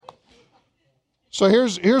So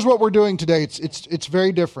here's what we're doing today. It's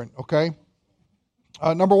very different, okay?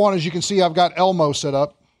 Number one, as you can see, I've got Elmo set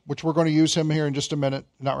up, which we're going to use him here in just a minute.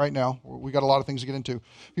 Not right now. We got a lot of things to get into.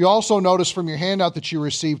 You also notice from your handout that you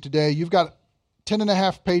received today, you've got 10 and a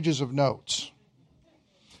half pages of notes.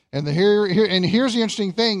 And here's the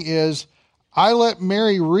interesting thing is, I let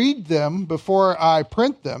Mary read them before I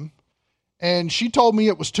print them, and she told me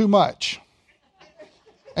it was too much.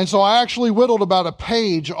 And so I actually whittled about a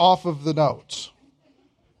page off of the notes.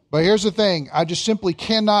 But here's the thing, I just simply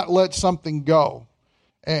cannot let something go.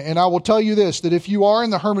 And I will tell you this, that if you are in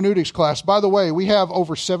the hermeneutics class, by the way, we have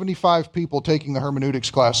over 75 people taking the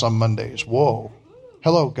hermeneutics class on Mondays. Whoa.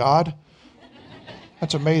 Hello, God.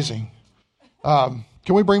 That's amazing. Can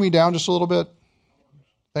we bring me down just a little bit?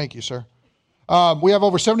 Thank you, sir. We have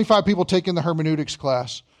over 75 people taking the hermeneutics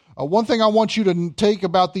class. One thing I want you to take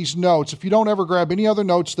about these notes, if you don't ever grab any other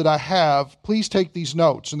notes that I have, please take these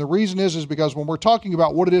notes. And the reason is because when we're talking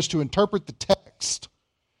about what it is to interpret the text,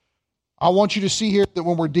 I want you to see here that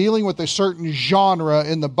when we're dealing with a certain genre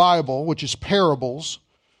in the Bible, which is parables,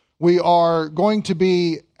 we are going to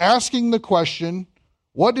be asking the question,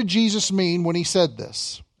 what did Jesus mean when he said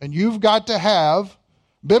this? And you've got to have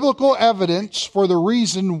biblical evidence for the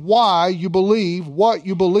reason why you believe what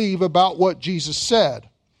you believe about what Jesus said.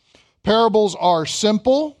 Parables are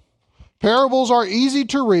simple. Parables are easy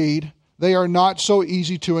to read. They are not so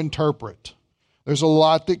easy to interpret. There's a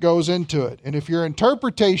lot that goes into it. And if your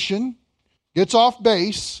interpretation gets off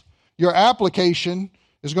base, your application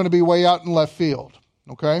is going to be way out in left field.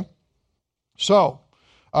 Okay? So,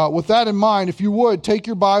 with that in mind, if you would, take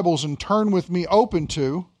your Bibles and turn with me open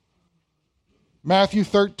to Matthew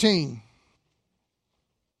 13.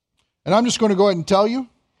 And I'm just going to go ahead and tell you,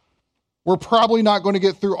 we're probably not going to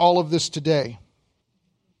get through all of this today.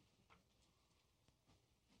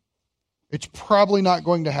 It's probably not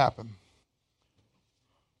going to happen.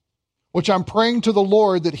 Which I'm praying to the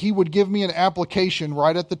Lord that He would give me an application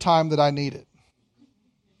right at the time that I need it.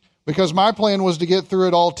 Because my plan was to get through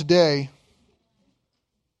it all today.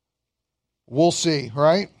 We'll see,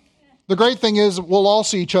 right? The great thing is we'll all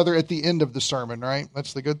see each other at the end of the sermon, right?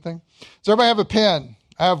 That's the good thing. Does everybody have a pen?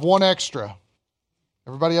 I have one extra.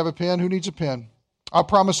 Everybody have a pen? Who needs a pen? I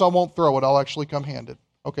promise I won't throw it. I'll actually come hand it.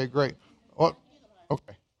 Okay, great. What?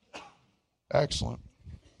 Okay. Excellent.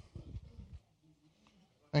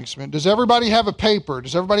 Thanks, man. Does everybody have a paper?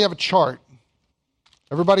 Does everybody have a chart?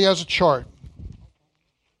 Everybody has a chart.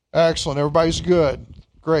 Excellent. Everybody's good.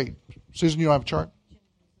 Great. Susan, you don't have a chart?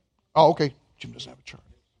 Oh, okay. Jim doesn't have a chart.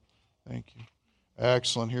 Thank you.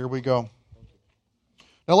 Excellent. Here we go.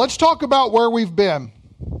 Now let's talk about where we've been.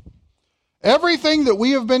 Everything that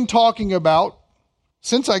we have been talking about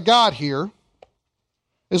since I got here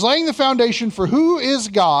is laying the foundation for who is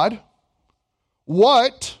God,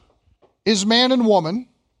 what is man and woman,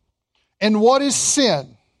 and what is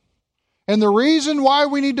sin. And the reason why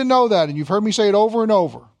we need to know that, and you've heard me say it over and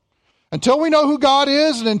over, until we know who God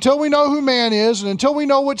is, and until we know who man is, and until we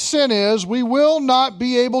know what sin is, we will not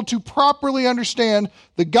be able to properly understand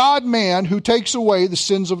the God-man who takes away the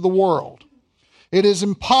sins of the world. It is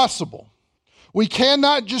impossible. We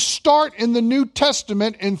cannot just start in the New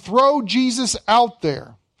Testament and throw Jesus out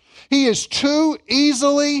there. He is too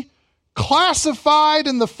easily classified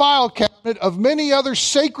in the file cabinet of many other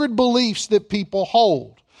sacred beliefs that people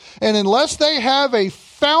hold. And unless they have a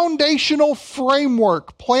foundational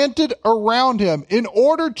framework planted around him in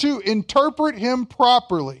order to interpret him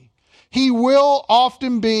properly, he will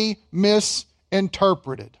often be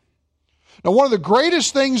misinterpreted. Now, one of the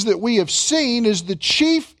greatest things that we have seen is the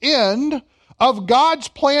chief end of God's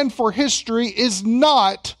plan for history is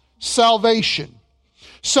not salvation.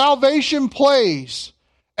 Salvation plays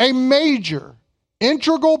a major,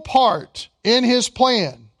 integral part in His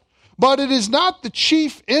plan, but it is not the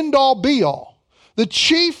chief end-all be-all. The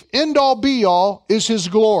chief end-all be-all is His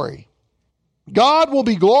glory. God will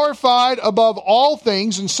be glorified above all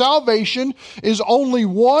things, and salvation is only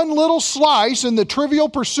one little slice in the Trivial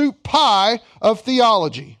Pursuit pie of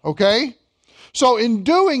theology, okay? So in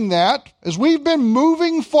doing that, as we've been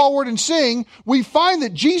moving forward and seeing, we find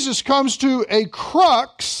that Jesus comes to a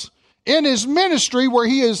crux in His ministry where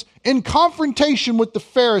He is in confrontation with the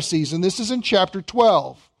Pharisees, and this is in chapter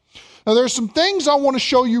 12. Now there's some things I want to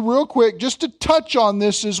show you real quick just to touch on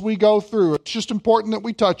this as we go through. It's just important that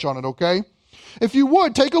we touch on it, okay? If you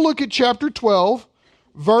would, take a look at chapter 12,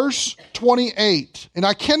 verse 28. And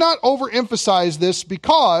I cannot overemphasize this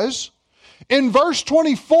because in verse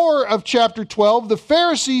 24 of chapter 12, the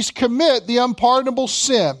Pharisees commit the unpardonable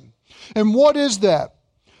sin. And what is that?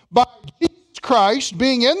 By Jesus Christ,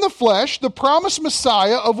 being in the flesh, the promised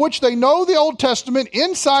Messiah, of which they know the Old Testament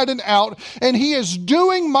inside and out, and he is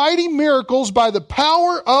doing mighty miracles by the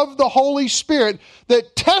power of the Holy Spirit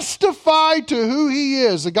that testify to who he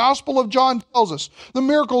is. The Gospel of John tells us the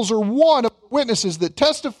miracles are one of the witnesses that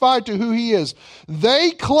testify to who he is.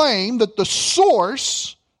 They claim that the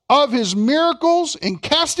source of his miracles in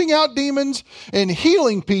casting out demons and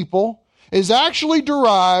healing people is actually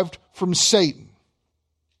derived from Satan.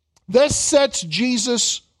 This sets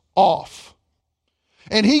Jesus off.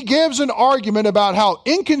 And he gives an argument about how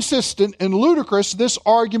inconsistent and ludicrous this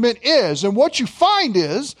argument is. And what you find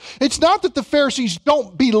is, it's not that the Pharisees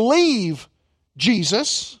don't believe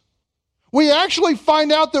Jesus. We actually find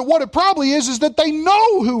out that what it probably is that they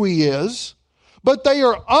know who he is, but they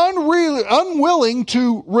are unwilling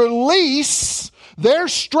to release their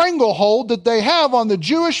stranglehold that they have on the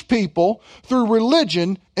Jewish people through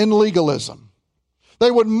religion and legalism. They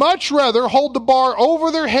would much rather hold the bar over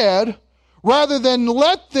their head rather than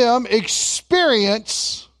let them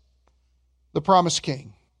experience the promised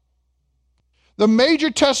king. The major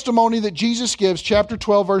testimony that Jesus gives, chapter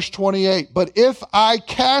 12, verse 28, but if I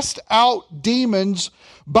cast out demons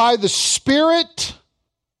by the Spirit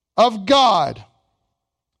of God,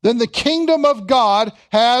 then the kingdom of God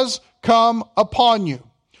has come upon you.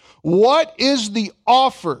 What is the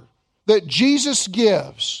offer that Jesus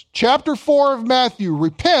gives? Chapter 4 of Matthew,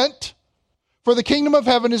 repent, for the kingdom of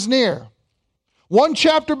heaven is near. One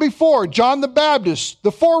chapter before, John the Baptist,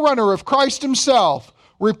 the forerunner of Christ himself,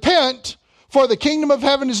 repent, for the kingdom of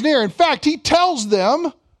heaven is near. In fact, he tells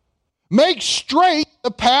them, make straight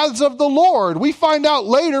the paths of the Lord. We find out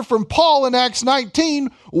later from Paul in Acts 19,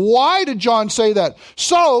 why did John say that?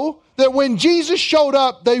 So that when Jesus showed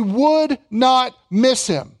up, they would not miss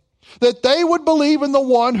him. That they would believe in the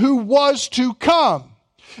one who was to come.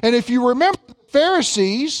 And if you remember, the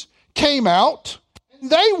Pharisees came out, and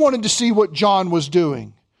they wanted to see what John was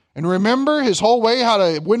doing. And remember his whole way how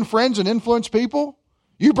to win friends and influence people?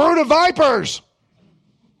 You brood of vipers!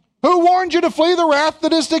 Who warned you to flee the wrath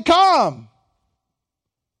that is to come?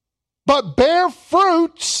 But bear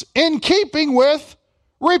fruits in keeping with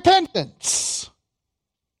repentance.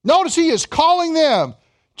 Notice he is calling them,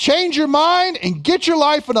 change your mind and get your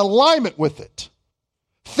life in alignment with it.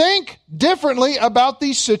 Think differently about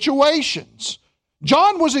these situations.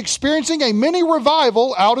 John was experiencing a mini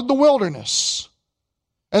revival out in the wilderness,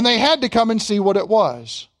 and they had to come and see what it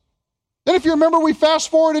was. Then if you remember, we fast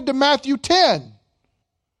forwarded to Matthew 10.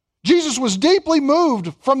 Jesus was deeply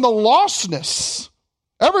moved from the lostness.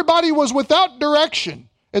 Everybody was without direction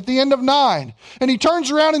at the end of 9. And he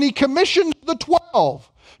turns around and he commissions the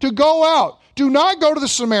 12 to go out. Do not go to the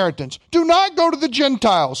Samaritans. Do not go to the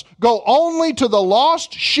Gentiles. Go only to the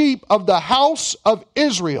lost sheep of the house of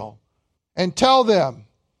Israel and tell them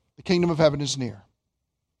the kingdom of heaven is near.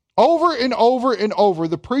 Over and over and over,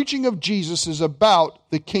 the preaching of Jesus is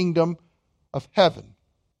about the kingdom of heaven.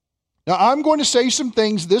 Now, I'm going to say some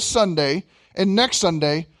things this Sunday and next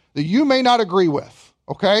Sunday that you may not agree with,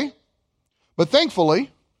 okay? But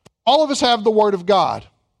thankfully, all of us have the Word of God.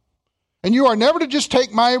 And you are never to just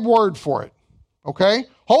take my word for it, okay?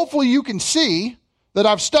 Hopefully you can see that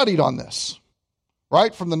I've studied on this,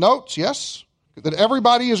 right? From the notes, yes? That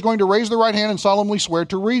everybody is going to raise their right hand and solemnly swear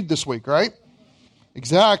to read this week, right?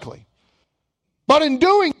 Exactly. But in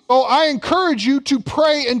doing so, I encourage you to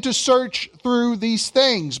pray and to search through these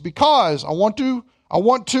things because I want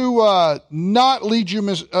to not lead you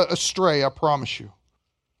astray, I promise you.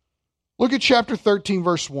 Look at chapter 13,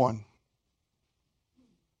 verse 1.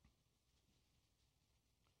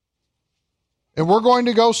 And we're going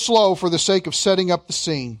to go slow for the sake of setting up the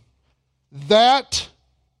scene. That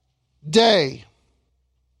day,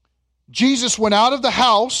 Jesus went out of the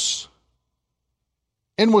house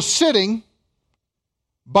and was sitting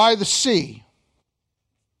by the sea.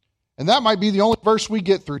 And that might be the only verse we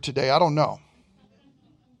get through today. I don't know.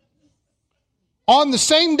 On the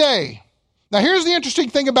same day. Now here's the interesting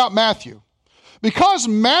thing about Matthew. Because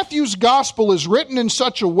Matthew's gospel is written in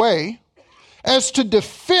such a way as to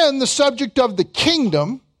defend the subject of the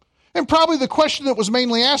kingdom, and probably the question that was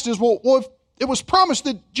mainly asked is, well, if it was promised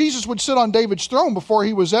that Jesus would sit on David's throne before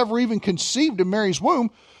he was ever even conceived in Mary's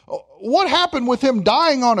womb, what happened with him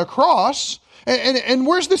dying on a cross? And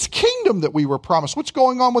where's this kingdom that we were promised? What's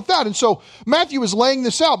going on with that? And so Matthew is laying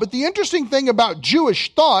this out. But the interesting thing about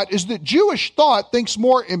Jewish thought is that Jewish thought thinks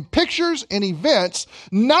more in pictures and events,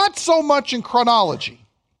 not so much in chronology.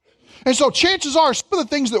 And so chances are some of the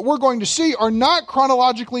things that we're going to see are not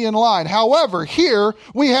chronologically in line. However, here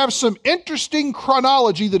we have some interesting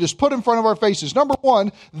chronology that is put in front of our faces. Number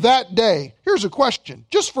one, that day. Here's a question.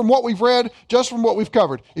 Just from what we've read, just from what we've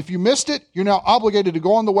covered. If you missed it, you're now obligated to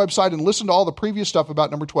go on the website and listen to all the previous stuff about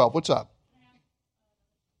number 12. What's up?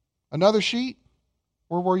 Another sheet?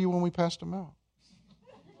 Where were you when we passed them out?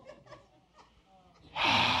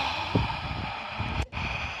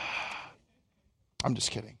 I'm just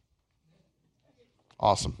kidding.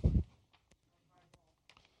 Awesome.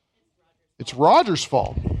 It's Roger's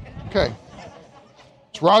fault. Okay.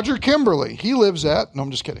 It's Roger Kimberly. He lives at, no, I'm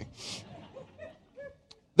just kidding.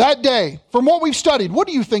 That day, from what we've studied, what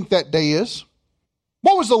do you think that day is?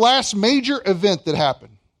 What was the last major event that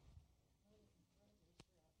happened?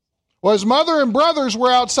 Well, his mother and brothers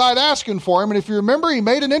were outside asking for him, and if you remember, he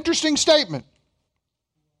made an interesting statement.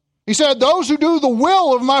 He said, those who do the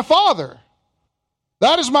will of my Father.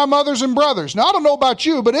 That is my mothers and brothers. Now, I don't know about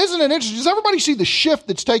you, but isn't it interesting? Does everybody see the shift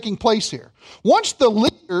that's taking place here? Once the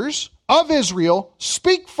leaders of Israel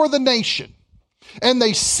speak for the nation, and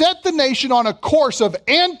they set the nation on a course of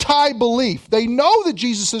anti-belief. They know that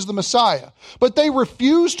Jesus is the Messiah, but they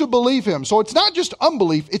refuse to believe him. So it's not just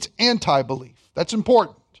unbelief, it's anti-belief. That's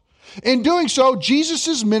important. In doing so,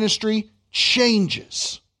 Jesus' ministry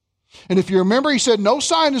changes. And if you remember, he said, no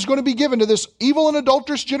sign is going to be given to this evil and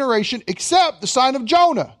adulterous generation except the sign of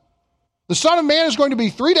Jonah. The Son of Man is going to be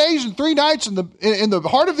 3 days and 3 nights in the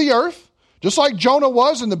heart of the earth, just like Jonah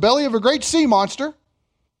was in the belly of a great sea monster.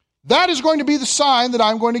 That is going to be the sign that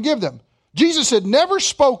I'm going to give them. Jesus had never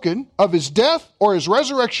spoken of his death or his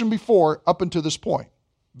resurrection before up until this point.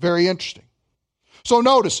 Very interesting. So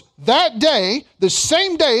notice, that day, the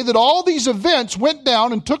same day that all these events went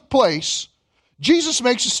down and took place, Jesus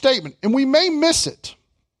makes a statement, and we may miss it.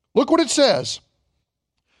 Look what it says.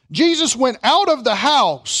 Jesus went out of the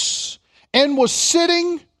house and was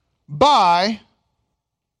sitting by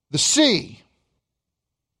the sea.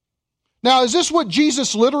 Now, is this what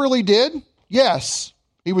Jesus literally did? Yes.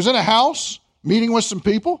 He was in a house, meeting with some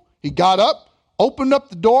people. He got up, opened up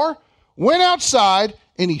the door, went outside,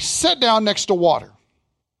 and he sat down next to water.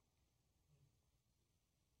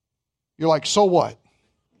 You're like, so what?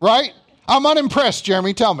 Right? I'm unimpressed,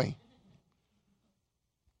 Jeremy. Tell me.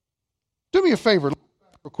 Do me a favor, look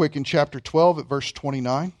back real quick in chapter 12 at verse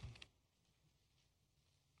 29.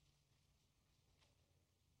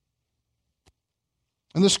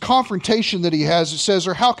 And this confrontation that he has, it says,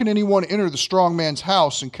 or how can anyone enter the strong man's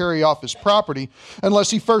house and carry off his property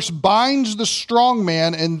unless he first binds the strong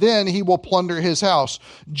man and then he will plunder his house?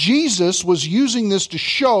 Jesus was using this to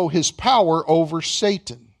show his power over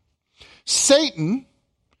Satan. Satan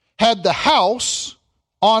had the house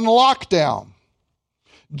on lockdown.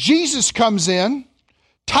 Jesus comes in,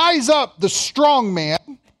 ties up the strong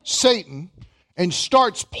man, Satan, and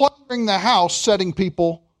starts plundering the house, setting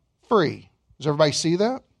people free. Does everybody see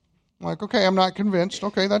that? I'm like, okay, I'm not convinced.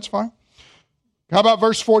 Okay, that's fine. How about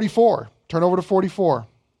verse 44? Turn over to 44.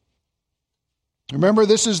 Remember,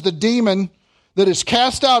 this is the demon that is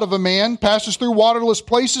cast out of a man, passes through waterless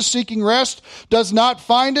places, seeking rest, does not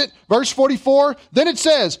find it. Verse 44, then it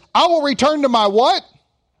says, I will return to my what?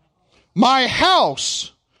 My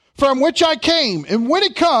house from which I came. And when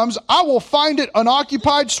it comes, I will find it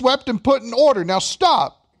unoccupied, swept, and put in order. Now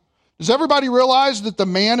stop. Does everybody realize that the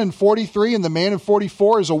man in 43 and the man in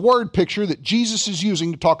 44 is a word picture that Jesus is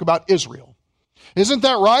using to talk about Israel? Isn't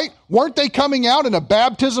that right? Weren't they coming out in a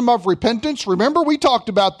baptism of repentance? Remember, we talked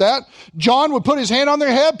about that. John would put his hand on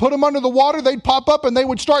their head, put them under the water, they'd pop up and they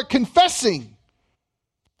would start confessing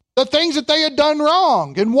the things that they had done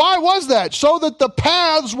wrong. And why was that? So that the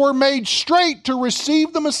paths were made straight to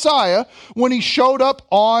receive the Messiah when he showed up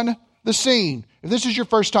on the scene. If this is your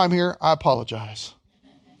first time here, I apologize.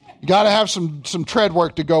 You got to have some tread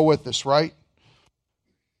work to go with this, right?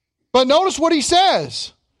 But notice what he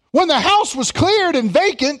says. When the house was cleared and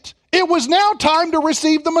vacant, it was now time to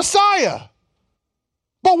receive the Messiah.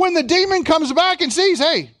 But when the demon comes back and sees,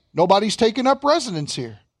 hey, nobody's taking up residence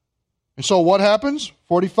here. And so what happens?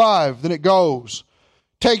 45, then it goes.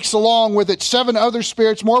 Takes along with it 7 other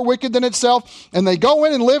spirits more wicked than itself, and they go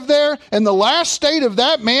in and live there, and the last state of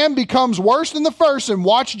that man becomes worse than the first. And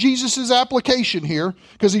watch Jesus' application here,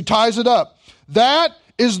 because he ties it up. That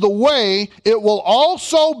is the way it will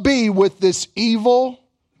also be with this evil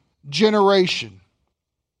generation.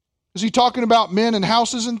 Is he talking about men and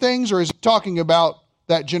houses and things, or is he talking about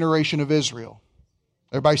that generation of Israel?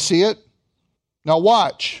 Everybody see it? Now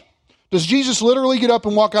watch. Does Jesus literally get up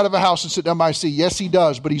and walk out of a house and sit down by a sea? Yes, he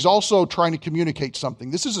does, but he's also trying to communicate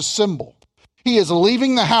something. This is a symbol. He is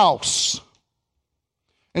leaving the house,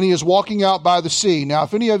 and he is walking out by the sea. Now,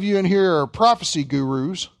 if any of you in here are prophecy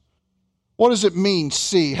gurus, what does it mean,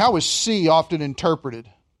 sea? How is sea often interpreted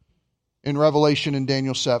in Revelation and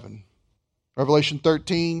Daniel 7? Revelation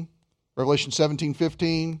 13, Revelation 17,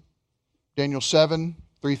 15, Daniel 7,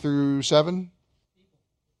 3 through 7.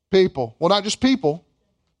 People. Well, not just people.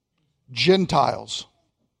 Gentiles.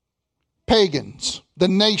 Pagans. The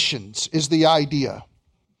nations is the idea.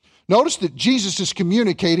 Notice that Jesus is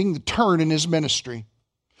communicating the turn in his ministry.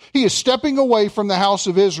 He is stepping away from the house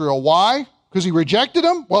of Israel. Why? Because he rejected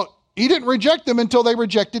them? Well, he didn't reject them until they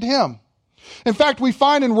rejected him. In fact, we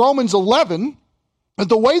find in Romans 11 that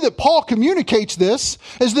the way that Paul communicates this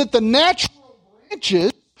is that the natural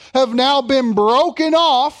branches have now been broken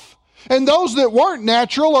off, and those that weren't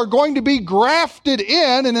natural are going to be grafted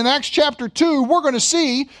in. And in Acts chapter 2, we're going to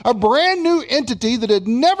see a brand new entity that had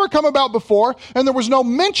never come about before, and there was no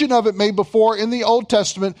mention of it made before in the Old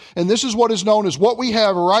Testament. And this is what is known as what we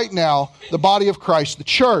have right now, the body of Christ, the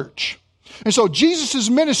church. And so Jesus'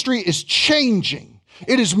 ministry is changing.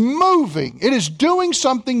 It is moving. It is doing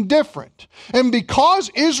something different. And because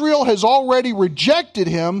Israel has already rejected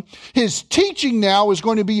him, his teaching now is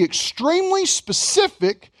going to be extremely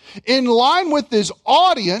specific, in line with his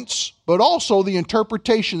audience, but also the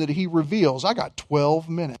interpretation that he reveals. I got 12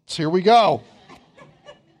 minutes. Here we go.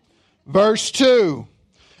 Verse 2.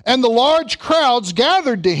 And the large crowds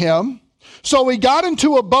gathered to him, so he got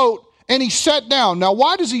into a boat and he sat down. Now,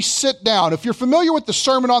 why does he sit down? If you're familiar with the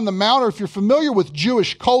Sermon on the Mount, or if you're familiar with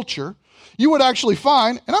Jewish culture, you would actually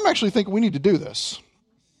find, and I'm actually thinking we need to do this,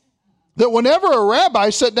 that whenever a rabbi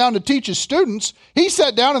sat down to teach his students, he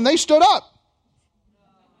sat down and they stood up.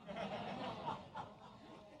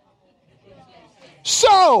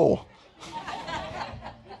 So,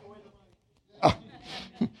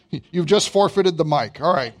 you've just forfeited the mic.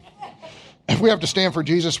 All right. If we have to stand for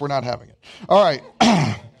Jesus, we're not having it. All right.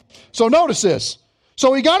 So notice this.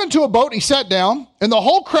 So he got into a boat, he sat down, and the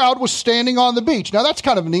whole crowd was standing on the beach. Now that's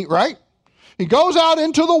kind of neat, right? He goes out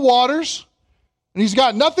into the waters, and he's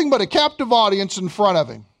got nothing but a captive audience in front of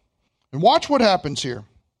him. And watch what happens here.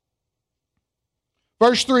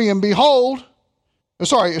 Verse 3, and behold,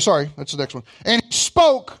 sorry, that's the next one. And he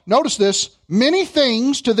spoke, notice this, many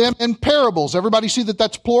things to them in parables. Everybody see that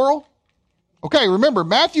that's plural? Okay, remember,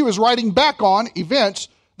 Matthew is writing back on events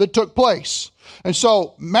that took place. And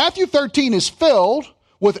so Matthew 13 is filled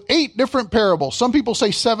with 8 different parables. Some people say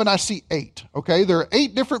 7, I see 8. Okay, there are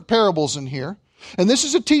 8 different parables in here. And this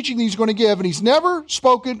is a teaching that he's going to give, and he's never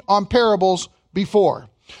spoken on parables before.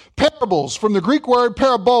 Parables, from the Greek word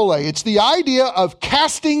parabole, it's the idea of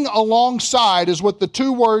casting alongside is what the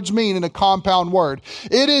two words mean in a compound word.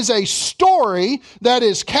 It is a story that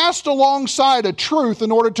is cast alongside a truth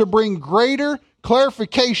in order to bring greater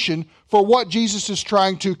clarification for what Jesus is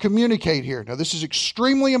trying to communicate here. Now, this is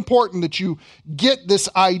extremely important that you get this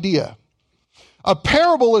idea. A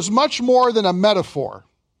parable is much more than a metaphor.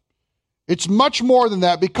 It's much more than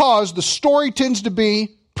that because the story tends to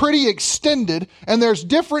be pretty extended, and there's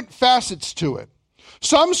different facets to it.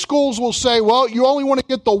 Some schools will say, well, you only want to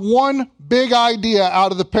get the one big idea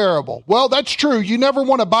out of the parable. Well, that's true. You never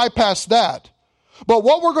want to bypass that. But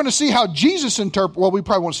what we're going to see how Jesus interprets, well, we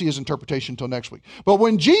probably won't see his interpretation until next week. But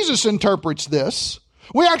when Jesus interprets this,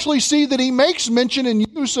 we actually see that he makes mention and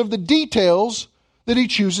use of the details that he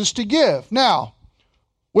chooses to give. Now,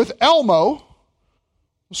 with Elmo,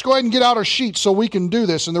 let's go ahead and get out our sheets so we can do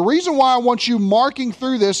this. And the reason why I want you marking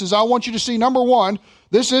through this is I want you to see, number one,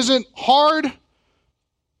 this isn't hard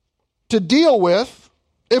to deal with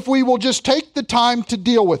if we will just take the time to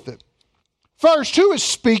deal with it. First, who is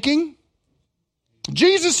speaking?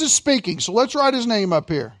 Jesus is speaking. So let's write his name up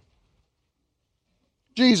here.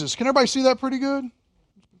 Jesus. Can everybody see that pretty good?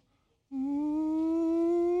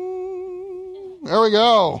 There we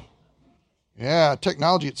go. Yeah,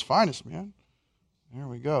 technology at its finest, man. There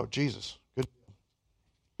we go. Jesus. Good.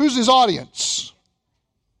 Who's his audience?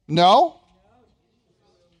 No.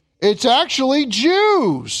 It's actually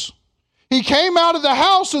Jews. He came out of the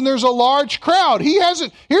house and there's a large crowd. Here's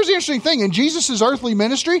the interesting thing. In Jesus' earthly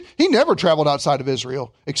ministry, he never traveled outside of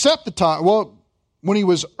Israel, except the time, when he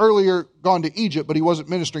was earlier gone to Egypt, but he wasn't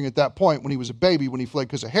ministering at that point when he was a baby, when he fled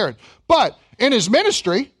because of Herod. But in his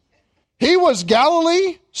ministry, he was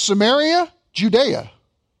Galilee, Samaria, Judea.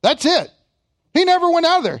 That's it. He never went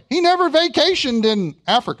out of there. He never vacationed in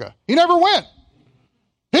Africa. He never went.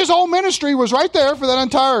 His whole ministry was right there for that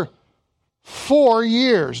entire 4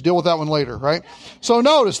 years. Deal with that one later, right? So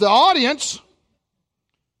notice, the audience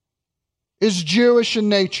is Jewish in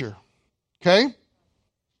nature. Okay?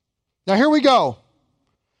 Now here we go.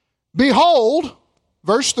 Behold,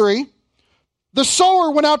 verse 3, the sower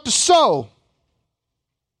went out to sow.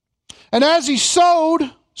 And as he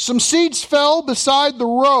sowed, some seeds fell beside the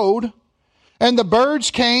road, and the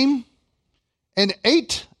birds came and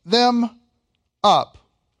ate them up.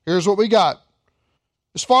 Here's what we got.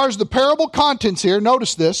 As far as the parable contents here,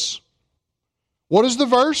 notice this. What is the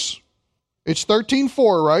verse? It's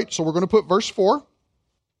 13:4, right? So we're going to put verse 4.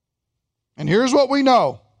 And here's what we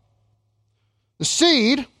know. The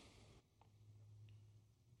seed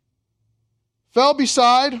fell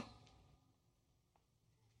beside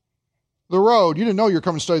the road. You didn't know you were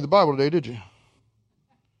coming to study the Bible today, did you?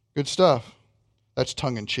 Good stuff. That's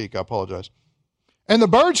tongue-in-cheek. I apologize. And the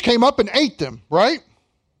birds came up and ate them, right?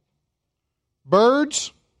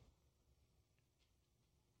 Birds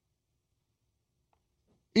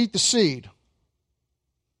eat the seed.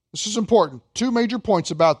 This is important. Two major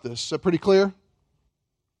points about this. Is that pretty clear?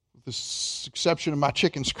 With the exception of my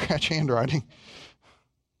chicken scratch handwriting.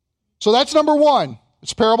 So that's number one.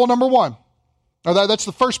 It's parable number one. Now that's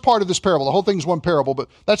the first part of this parable. The whole thing is one parable, but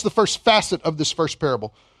that's the first facet of this first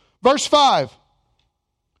parable. Verse 5.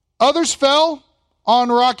 Others fell on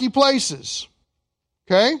rocky places.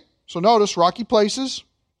 Okay? So notice, rocky places.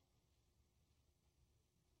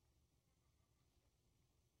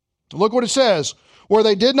 Look what it says. Where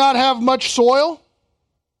they did not have much soil,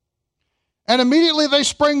 and immediately they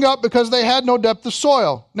spring up because they had no depth of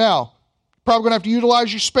soil. Now, probably going to have to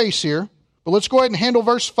utilize your space here, but let's go ahead and handle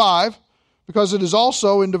verse 5 because it is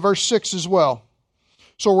also into verse 6 as well.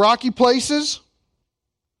 So rocky places,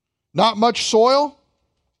 not much soil.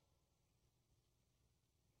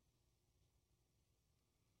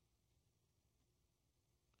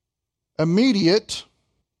 Immediate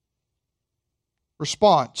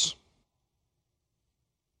response.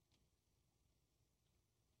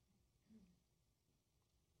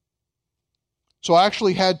 So I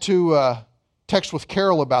actually had to text with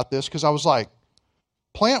Carol about this because I was like,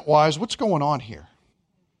 plant-wise, what's going on here?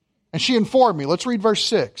 And she informed me. Let's read verse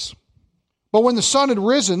 6. But when the sun had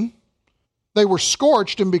risen, they were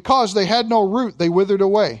scorched, and because they had no root, they withered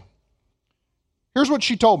away. Here's what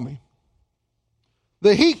she told me.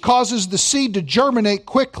 The heat causes the seed to germinate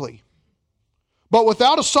quickly, but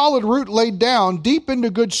without a solid root laid down deep into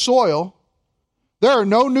good soil, there are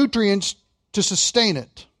no nutrients to sustain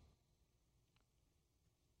it.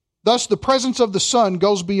 Thus, the presence of the sun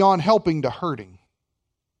goes beyond helping to hurting.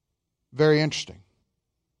 Very interesting.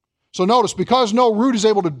 So notice, because no root is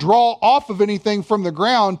able to draw off of anything from the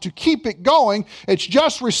ground to keep it going, it's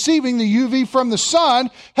just receiving the UV from the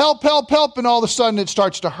sun, help, and all of a sudden it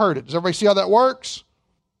starts to hurt it. Does everybody see how that works?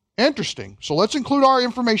 Interesting. So let's include our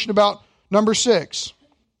information about number 6.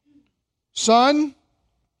 Sun,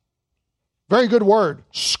 very good word,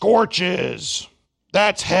 scorches.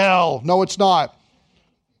 That's hell. No, it's not.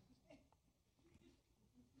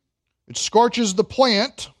 It scorches the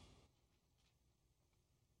plant.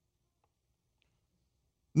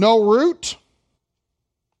 No root.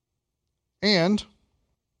 And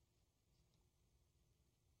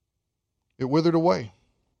it withered away.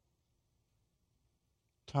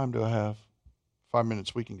 Time do I have? 5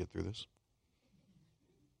 minutes. We can get through this.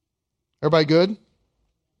 Everybody good?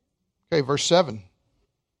 Okay, verse 7.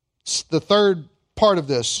 It's the third part of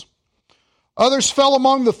this. Others fell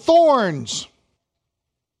among the thorns.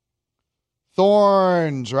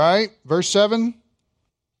 Thorns, right? Verse 7.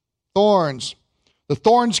 Thorns. The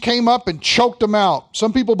thorns came up and choked them out.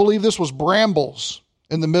 Some people believe this was brambles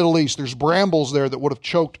in the Middle East. There's brambles there that would have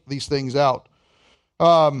choked these things out.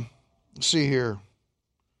 Let's see here.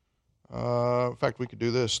 In fact, we could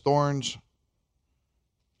do this. Thorns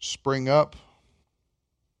spring up.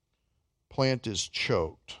 Plant is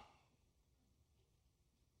choked.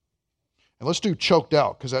 And let's do choked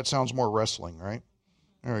out because that sounds more wrestling, right?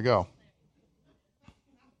 There we go.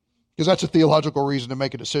 Because that's a theological reason to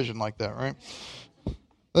make a decision like that, right?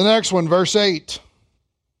 The next one, verse 8.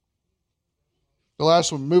 The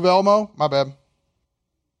last one, move Elmo. My bad.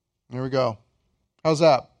 There we go. How's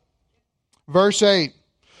that? Verse 8.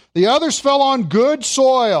 The others fell on good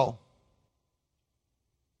soil.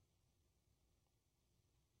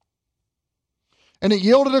 And it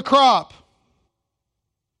yielded a crop.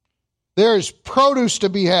 There is produce to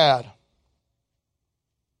be had.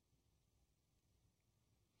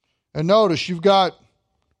 And notice, you've got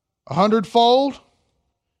 100-fold.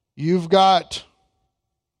 You've got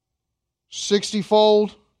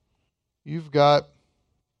 60-fold. You've got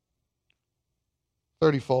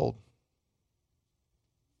 30-fold.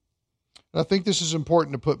 And I think this is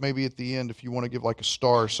important to put maybe at the end if you want to give like a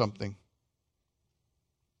star or something.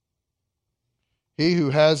 He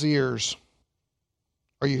who has ears.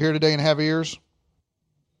 Are you here today and have ears?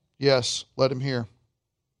 Yes, let him hear.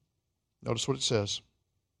 Notice what it says.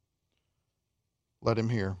 Let him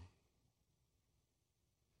hear.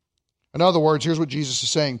 In other words, here's what Jesus is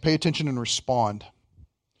saying. Pay attention and respond.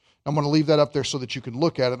 I'm going to leave that up there so that you can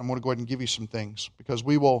look at it. I'm going to go ahead and give you some things because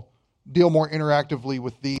we will deal more interactively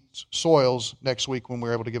with these soils next week when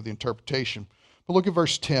we're able to give the interpretation. But look at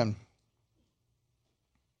verse 10.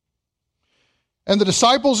 And the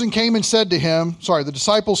disciples came and said to him,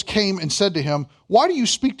 why do you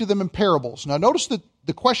speak to them in parables? Now notice that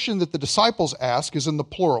the question that the disciples ask is in the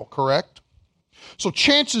plural, correct? So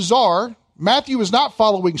chances are, Matthew is not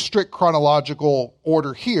following strict chronological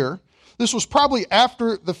order here. This was probably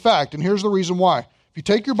after the fact, and here's the reason why. If you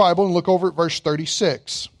take your Bible and look over at verse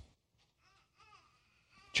 36.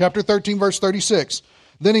 Chapter 13, verse 36.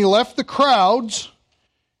 Then he left the crowds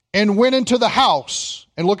and went into the house.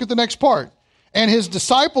 And look at the next part. And his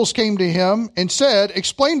disciples came to him and said,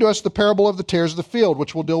 explain to us the parable of the tares of the field,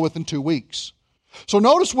 which we'll deal with in 2 weeks. So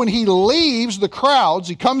notice when he leaves the crowds,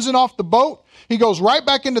 he comes in off the boat, he goes right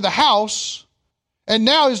back into the house, and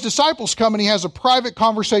now his disciples come and he has a private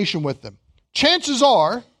conversation with them. Chances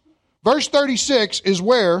are, verse 36 is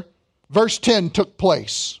where verse 10 took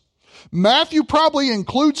place. Matthew probably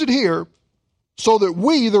includes it here so that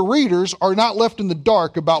we, the readers, are not left in the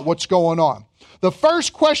dark about what's going on. The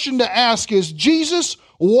first question to ask is, Jesus,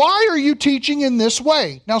 why are you teaching in this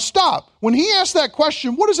way? Now stop. When he asks that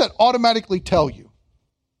question, what does that automatically tell you?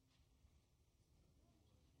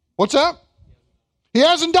 What's that? He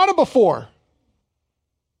hasn't done it before.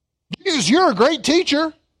 Jesus, you're a great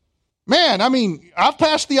teacher. Man, I've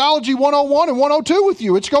passed Theology 101 and 102 with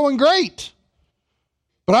you. It's going great.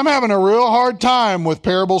 But I'm having a real hard time with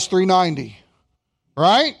Parables 390.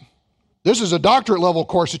 Right? This is a doctorate level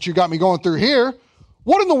course that you got me going through here.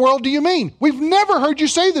 What in the world do you mean? We've never heard you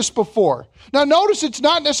say this before. Now notice it's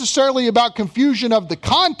not necessarily about confusion of the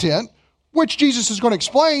content, which Jesus is going to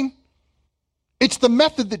explain. It's the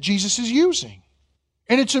method that Jesus is using.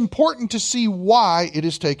 And it's important to see why it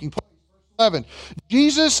is taking place. Verse 11.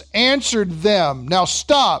 Jesus answered them. Now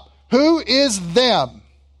stop. Who is them?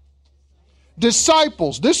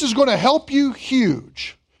 Disciples. This is going to help you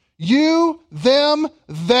huge. You, them,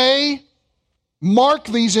 they. Mark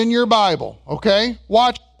these in your Bible, okay?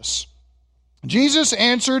 Watch this. Jesus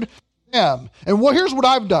answered them. And here's what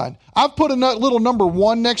I've done. I've put a little number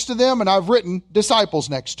 1 next to them, and I've written disciples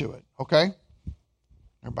next to it, okay?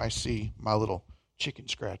 Everybody see my little chicken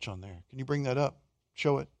scratch on there. Can you bring that up?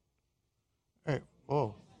 Show it. Hey,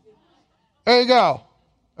 whoa. There you go.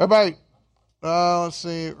 Everybody, let's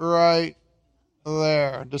see, right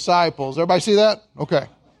there. Disciples. Everybody see that? Okay,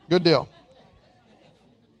 good deal.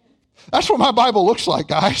 That's what my Bible looks like,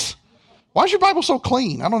 guys. Why is your Bible so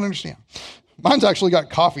clean? I don't understand. Mine's actually got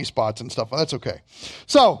coffee spots and stuff. That's okay.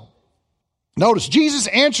 So, notice, Jesus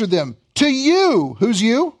answered them, to you, who's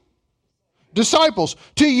you? Disciples.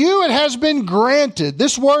 To you it has been granted.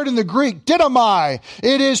 This word in the Greek, didomai,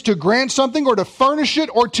 it is to grant something or to furnish it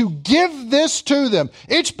or to give this to them.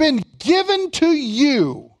 It's been given to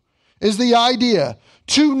you, is the idea,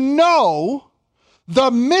 to know the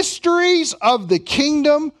mysteries of the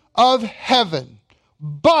kingdom of heaven.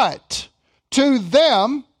 But to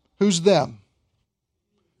them, who's them?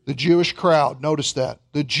 The Jewish crowd. Notice that.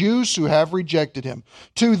 The Jews who have rejected him.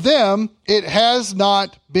 To them, it has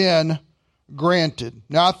not been granted.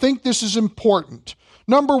 Now, I think this is important.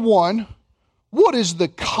 Number 1, what is the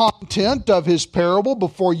content of his parable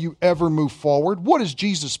before you ever move forward? What does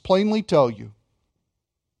Jesus plainly tell you?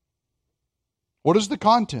 What is the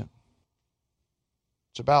content?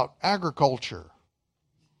 It's about agriculture.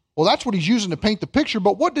 Well, that's what he's using to paint the picture,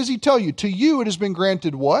 but what does he tell you? To you it has been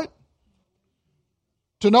granted what?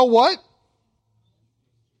 To know what?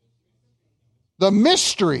 The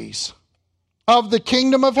mysteries of the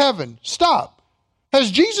kingdom of heaven. Stop.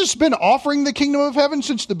 Has Jesus been offering the kingdom of heaven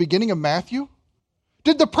since the beginning of Matthew?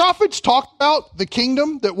 Did the prophets talk about the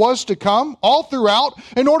kingdom that was to come all throughout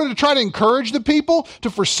in order to try to encourage the people to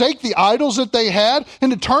forsake the idols that they had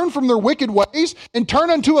and to turn from their wicked ways and turn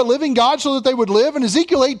unto a living God so that they would live? In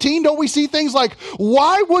Ezekiel 18, don't we see things like,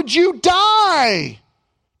 why would you die?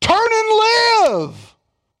 Turn and live.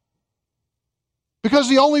 Because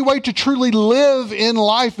the only way to truly live in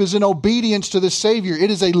life is in obedience to the Savior. It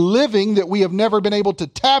is a living that we have never been able to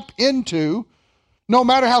tap into, no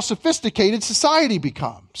matter how sophisticated society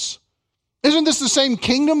becomes. Isn't this the same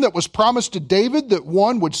kingdom that was promised to David, that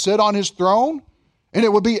one would sit on his throne and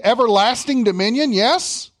it would be everlasting dominion?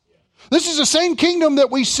 Yes? This is the same kingdom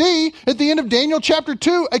that we see at the end of Daniel chapter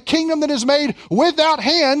 2, a kingdom that is made without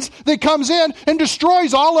hands that comes in and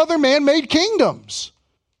destroys all other man-made kingdoms.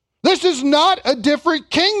 This is not a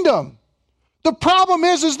different kingdom. The problem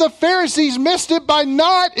is the Pharisees missed it by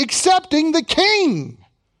not accepting the king.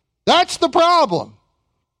 That's the problem.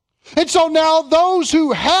 And so now those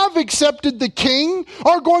who have accepted the king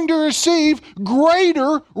are going to receive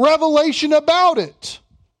greater revelation about it.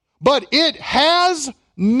 But it has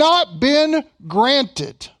not been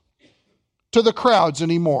granted to the crowds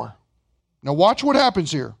anymore. Now watch what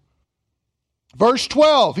happens here. Verse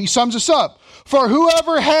 12, he sums us up. For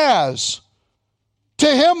whoever has, to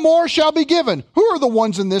him more shall be given. Who are the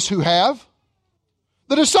ones in this who have?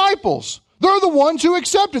 The disciples. They're the ones who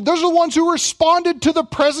accepted. Those are the ones who responded to the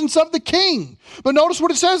presence of the king. But notice what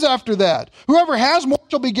it says after that. Whoever has more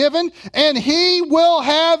shall be given, and he will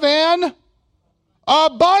have an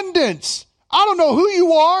abundance. I don't know who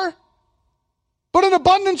you are, but an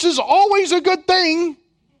abundance is always a good thing,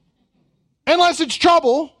 unless it's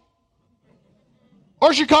trouble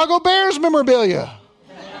or Chicago Bears memorabilia.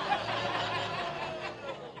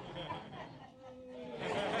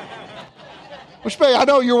 Which, I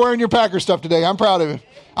know you're wearing your Packer stuff today. I'm proud of it.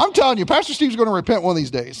 I'm telling you, Pastor Steve's going to repent one of these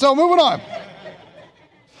days. So moving on.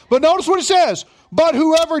 But notice what it says. But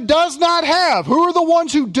whoever does not have, who are the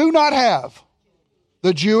ones who do not have?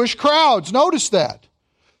 The Jewish crowds. Notice that.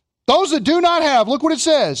 Those that do not have, look what it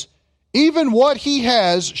says. Even what he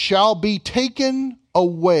has shall be taken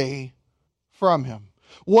away from him.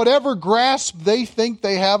 Whatever grasp they think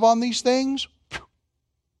they have on these things,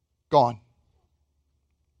 gone.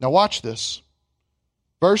 Now watch this.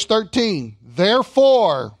 Verse 13,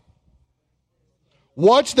 therefore,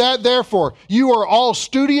 what's that therefore? You are all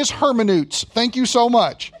studious hermeneutes. Thank you so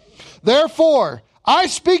much. Therefore, I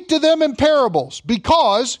speak to them in parables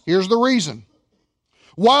because, here's the reason.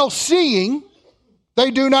 While seeing,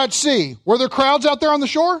 they do not see. Were there crowds out there on the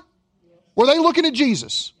shore? Were they looking at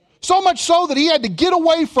Jesus? So much so that he had to get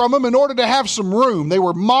away from them in order to have some room. They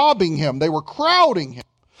were mobbing him. They were crowding him.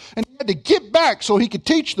 And he had to get back so he could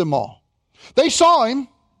teach them all. They saw him,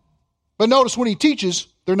 but notice when he teaches,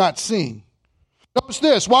 they're not seeing. Notice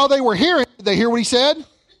this, while they were hearing, did they hear what he said?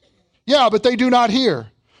 Yeah, but they do not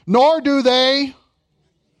hear. Nor do they,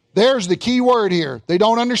 there's the key word here, they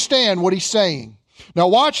don't understand what he's saying. Now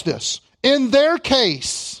watch this. In their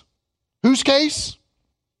case, whose case?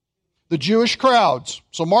 The Jewish crowds.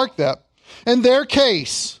 So mark that. In their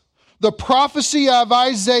case, the prophecy of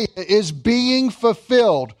Isaiah is being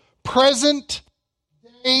fulfilled. Present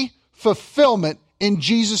day fulfillment in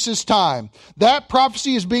Jesus' time. That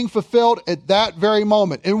prophecy is being fulfilled at that very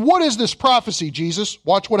moment. And what is this prophecy, Jesus?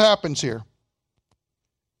 Watch what happens here.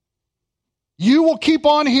 You will keep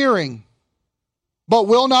on hearing, but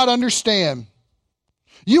will not understand.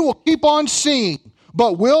 You will keep on seeing,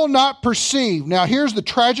 but will not perceive. Now here's the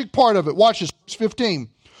tragic part of it. Watch this, verse 15.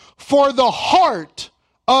 For the heart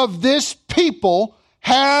of this people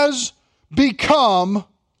has become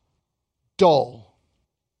dull.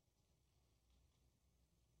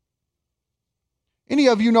 Any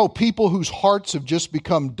of you know people whose hearts have just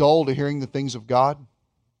become dull to hearing the things of God?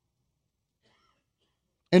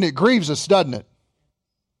 And it grieves us, doesn't it?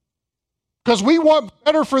 Because we want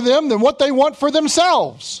better for them than what they want for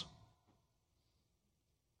themselves.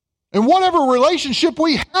 And whatever relationship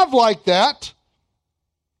we have like that,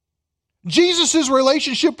 Jesus'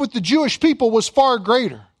 relationship with the Jewish people was far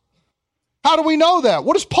greater. How do we know that?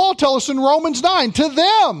 What does Paul tell us in Romans 9? To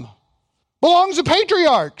them belongs the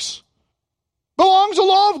patriarchs. Belongs the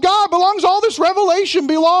law of God, belongs all this revelation,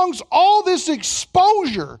 belongs all this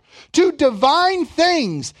exposure to divine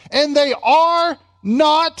things, and they are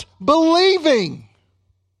not believing.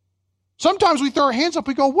 Sometimes we throw our hands up,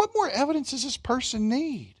 we go, what more evidence does this person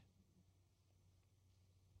need?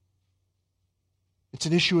 It's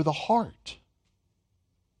an issue of the heart.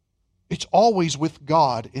 It's always with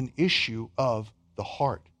God an issue of the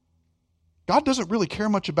heart. God doesn't really care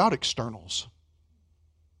much about externals.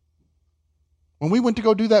 When we went to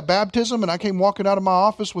go do that baptism and I came walking out of my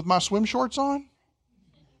office with my swim shorts on,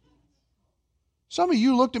 some of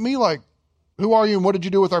you looked at me like, who are you and what did you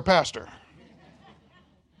do with our pastor?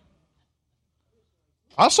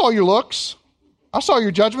 I saw your looks. I saw your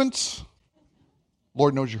judgments.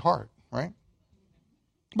 Lord knows your heart, right?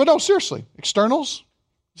 But no, seriously, externals,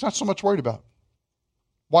 he's not so much worried about.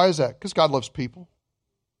 Why is that? Because God loves people.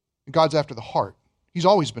 And God's after the heart. He's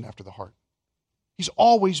always been after the heart. He's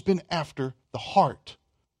always been after the heart.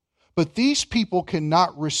 But these people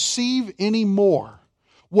cannot receive anymore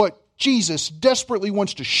what Jesus desperately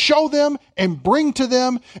wants to show them and bring to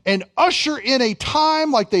them and usher in a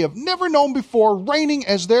time like they have never known before, reigning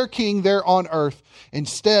as their king there on earth.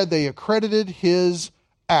 Instead, they accredited his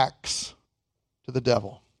acts to the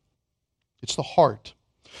devil. It's the heart.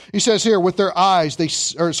 He says here, with their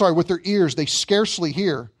ears, they scarcely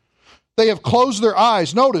hear. They have closed their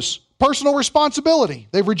eyes. Notice, personal responsibility.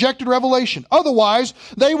 They've rejected revelation. Otherwise,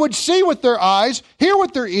 they would see with their eyes, hear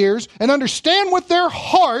with their ears, and understand with their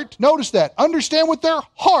heart. Notice that. Understand with their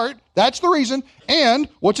heart. That's the reason. And,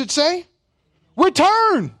 what's it say?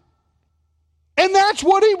 Return. And that's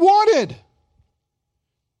what he wanted.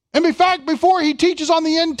 And in fact, before he teaches on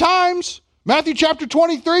the end times, Matthew chapter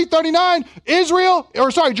 23, 39,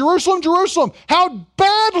 Jerusalem, Jerusalem, how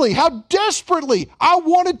badly, how desperately I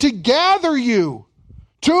wanted to gather you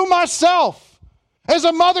to myself, as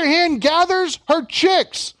a mother hen gathers her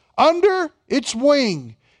chicks under its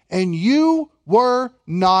wing, and you were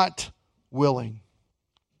not willing.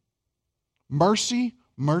 Mercy,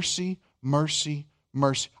 mercy, mercy,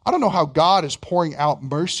 mercy. I don't know how God is pouring out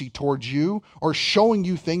mercy towards you or showing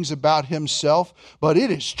you things about himself, but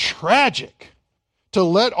it is tragic to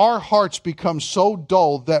let our hearts become so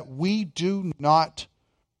dull that we do not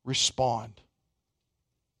respond.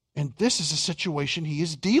 And this is a situation he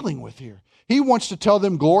is dealing with here. He wants to tell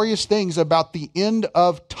them glorious things about the end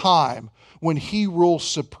of time when he rules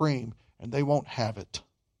supreme, and they won't have it.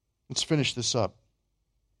 Let's finish this up.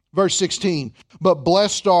 Verse 16, but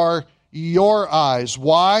blessed are your eyes.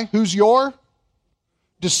 Why? Who's your?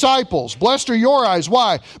 Disciples. Blessed are your eyes.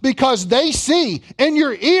 Why? Because they see, and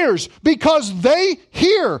your ears, because they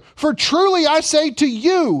hear. For truly I say to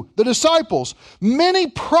you, the disciples, many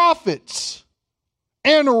prophets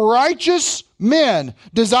and righteous men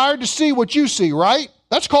desired to see what you see, right?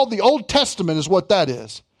 That's called the Old Testament is what that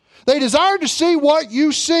is. They desired to see what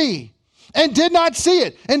you see and did not see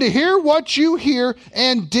it, and to hear what you hear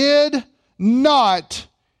and did not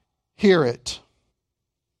hear it.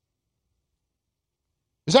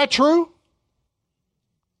 Is that true?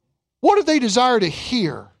 What did they desire to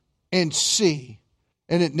hear and see,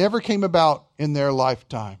 and it never came about in their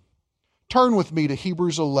lifetime? Turn with me to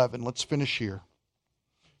Hebrews 11. Let's finish here.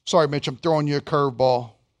 Sorry, Mitch, I'm throwing you a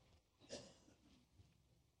curveball.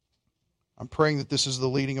 I'm praying that this is the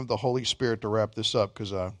leading of the Holy Spirit to wrap this up,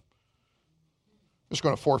 because I'm just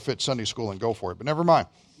going to forfeit Sunday school and go for it, but never mind.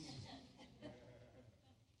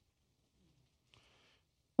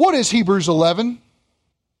 What is Hebrews 11?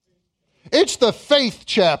 It's the faith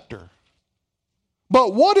chapter.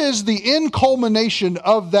 But what is the end culmination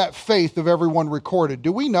of that faith of everyone recorded?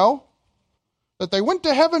 Do we know? That they went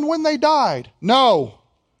to heaven when they died? No.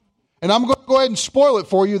 And I'm going to go ahead and spoil it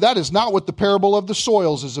for you. That is not what the parable of the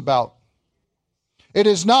soils is about. It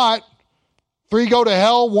is not 3 go to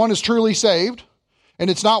hell, 1 is truly saved. And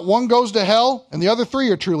it's not 1 goes to hell and the other 3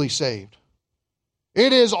 are truly saved.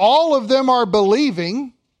 It is all of them are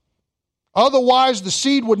believing. Otherwise, the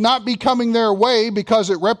seed would not be coming their way, because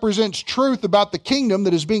it represents truth about the kingdom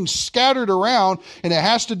that is being scattered around, and it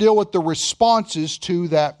has to deal with the responses to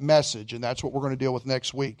that message. And that's what we're going to deal with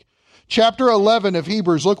next week. Chapter 11 of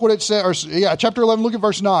Hebrews, look what it says. Chapter 11, look at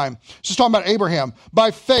verse 9. It's just talking about Abraham.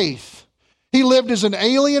 By faith, he lived as an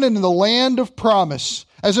alien in the land of promise,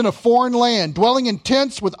 as in a foreign land, dwelling in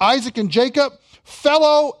tents with Isaac and Jacob,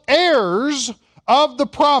 fellow heirs of the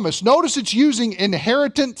promise. Notice it's using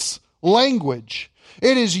inheritance language.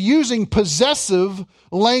 It is using possessive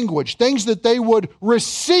language, things that they would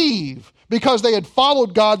receive because they had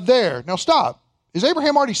followed God there. Now stop. Is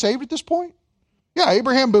Abraham already saved at this point? Yeah,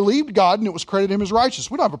 Abraham believed God and it was credited him as righteous.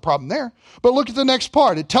 We don't have a problem there. But look at the next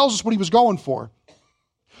part. It tells us what he was going for.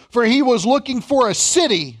 For he was looking for a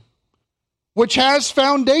city which has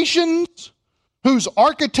foundations, whose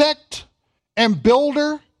architect and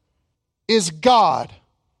builder is God.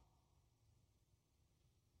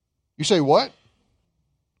 You say, what?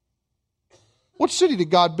 What city did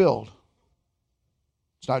God build?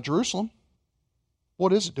 It's not Jerusalem.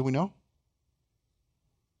 What is it? Do we know?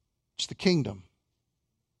 It's the kingdom.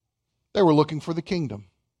 They were looking for the kingdom.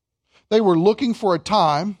 They were looking for a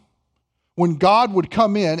time when God would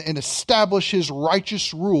come in and establish his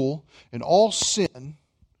righteous rule and all sin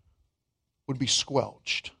would be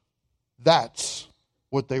squelched. That's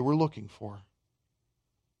what they were looking for.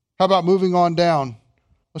 How about moving on down?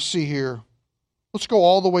 Let's see here. Let's go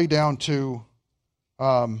all the way down to,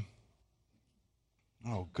 oh,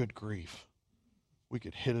 good grief. We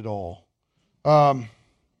could hit it all.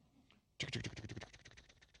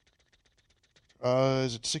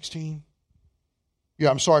 Is it 16? Yeah,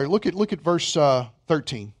 I'm sorry. Look at verse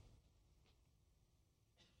 13.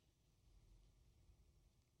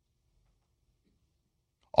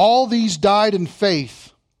 All these died in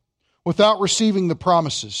faith without receiving the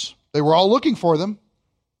promises. They were all looking for them,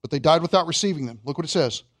 but they died without receiving them. Look what it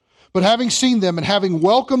says. But having seen them and having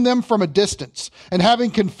welcomed them from a distance and having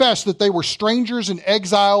confessed that they were strangers and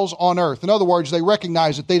exiles on earth. In other words, they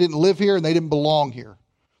recognized that they didn't live here and they didn't belong here.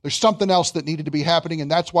 There's something else that needed to be happening, and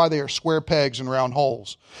that's why they are square pegs and round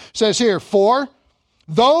holes. It says here, for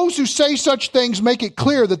those who say such things make it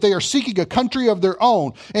clear that they are seeking a country of their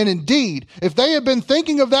own. And indeed, if they had been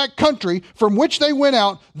thinking of that country from which they went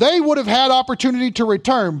out, they would have had opportunity to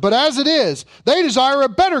return. But as it is, they desire a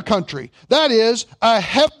better country, that is, a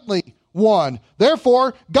heavenly one.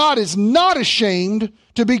 Therefore, God is not ashamed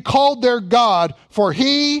to be called their God, for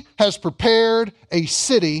he has prepared a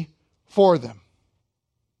city for them.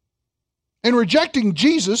 In rejecting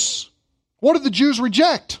Jesus, what did the Jews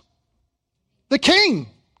reject? The king.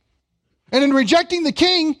 And in rejecting the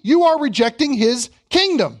king, you are rejecting his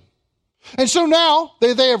kingdom. And so now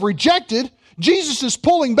they have rejected, Jesus is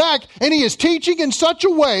pulling back, and he is teaching in such a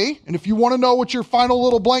way, and if you want to know what your final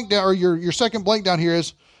little blank down, or your second blank down here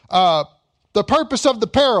is, the purpose of the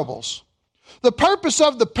parables. The purpose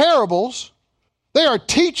of the parables, they are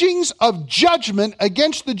teachings of judgment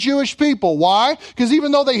against the Jewish people. Why? Because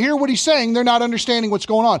even though they hear what he's saying, they're not understanding what's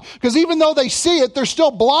going on. Because even though they see it, they're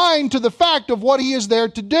still blind to the fact of what he is there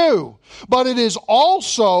to do. But it is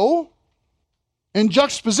also, in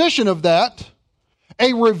juxtaposition of that,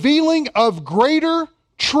 a revealing of greater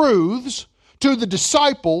truths to the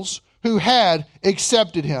disciples who had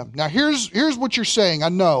accepted him. Now here's what you're saying, I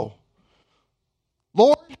know.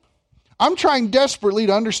 Lord, I'm trying desperately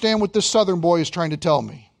to understand what this southern boy is trying to tell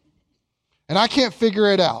me. And I can't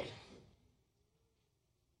figure it out.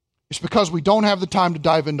 It's because we don't have the time to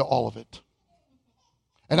dive into all of it.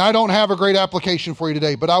 And I don't have a great application for you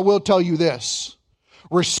today, but I will tell you this.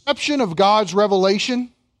 Reception of God's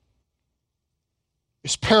revelation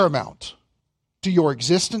is paramount to your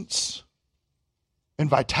existence and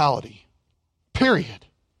vitality. Period.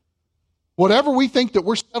 Whatever we think that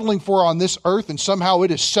we're settling for on this earth and somehow it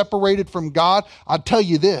is separated from God, I'll tell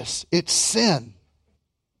you this, it's sin.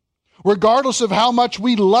 Regardless of how much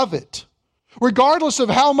we love it, regardless of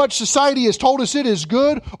how much society has told us it is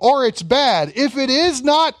good or it's bad, if it is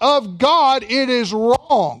not of God, it is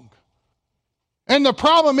wrong. And the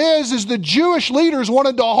problem is the Jewish leaders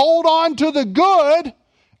wanted to hold on to the good,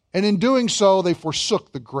 and in doing so, they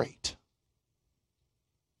forsook the great.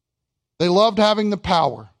 They loved having the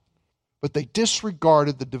power, but they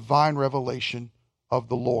disregarded the divine revelation of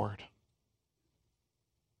the Lord.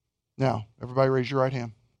 Now, everybody raise your right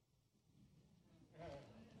hand.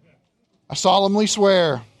 I solemnly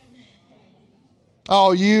swear.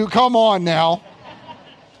 Oh, you, come on now.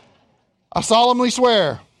 I solemnly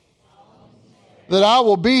swear that I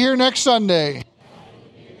will be here next Sunday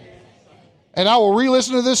and I will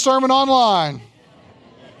re-listen to this sermon online.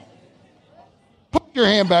 Put your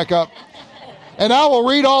hand back up. And I will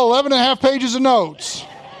read all 11 and a half pages of notes.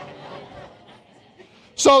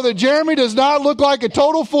 So that Jeremy does not look like a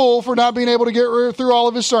total fool for not being able to get through all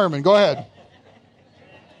of his sermon. Go ahead.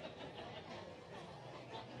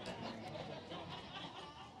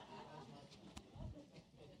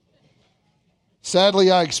 Sadly,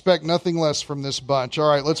 I expect nothing less from this bunch. All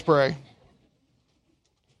right, let's pray.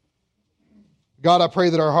 God, I pray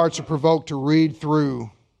that our hearts are provoked to read through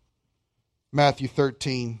Matthew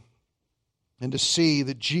 13. And to see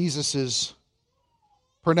that Jesus is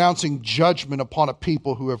pronouncing judgment upon a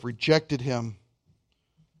people who have rejected him.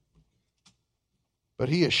 But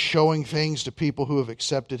he is showing things to people who have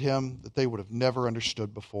accepted him that they would have never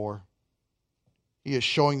understood before. He is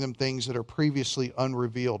showing them things that are previously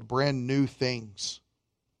unrevealed, brand new things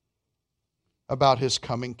about his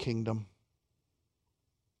coming kingdom.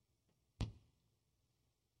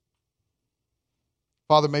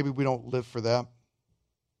 Father, maybe we don't live for that.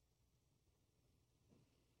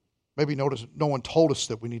 Maybe no one told us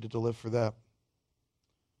that we needed to live for that.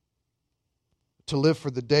 To live for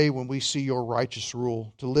the day when we see your righteous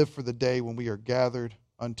rule. To live for the day when we are gathered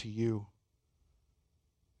unto you.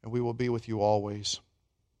 And we will be with you always.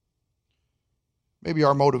 Maybe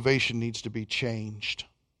our motivation needs to be changed.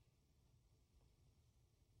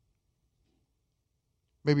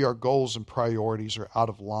 Maybe our goals and priorities are out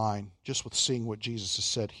of line just with seeing what Jesus has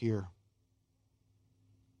said here.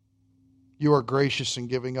 You are gracious in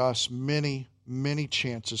giving us many, many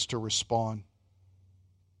chances to respond.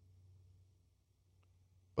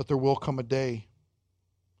 But there will come a day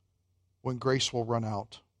when grace will run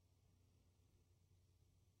out.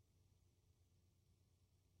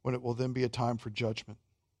 When it will then be a time for judgment.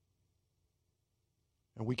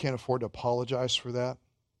 And we can't afford to apologize for that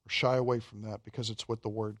or shy away from that because it's what the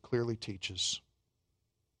Word clearly teaches.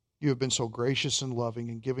 You have been so gracious and loving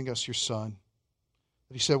in giving us your Son.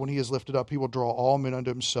 He said when he is lifted up, he will draw all men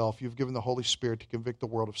unto himself. You've given the Holy Spirit to convict the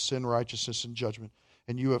world of sin, righteousness, and judgment.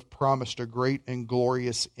 And you have promised a great and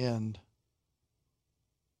glorious end.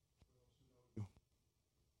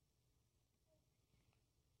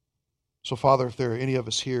 So, Father, if there are any of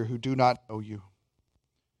us here who do not know you,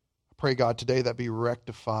 I pray, God, today that be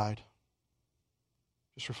rectified.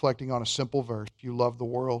 Just reflecting on a simple verse. You love the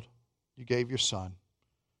world. You gave your Son.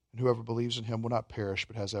 And whoever believes in him will not perish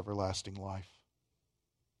but has everlasting life.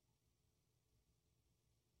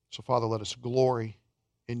 So, Father, let us glory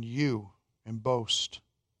in you and boast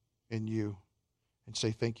in you and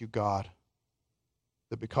say, thank you, God,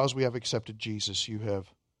 that because we have accepted Jesus, you have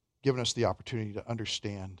given us the opportunity to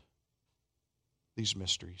understand these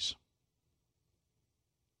mysteries.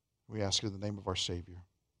 We ask it in the name of our Savior.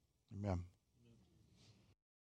 Amen.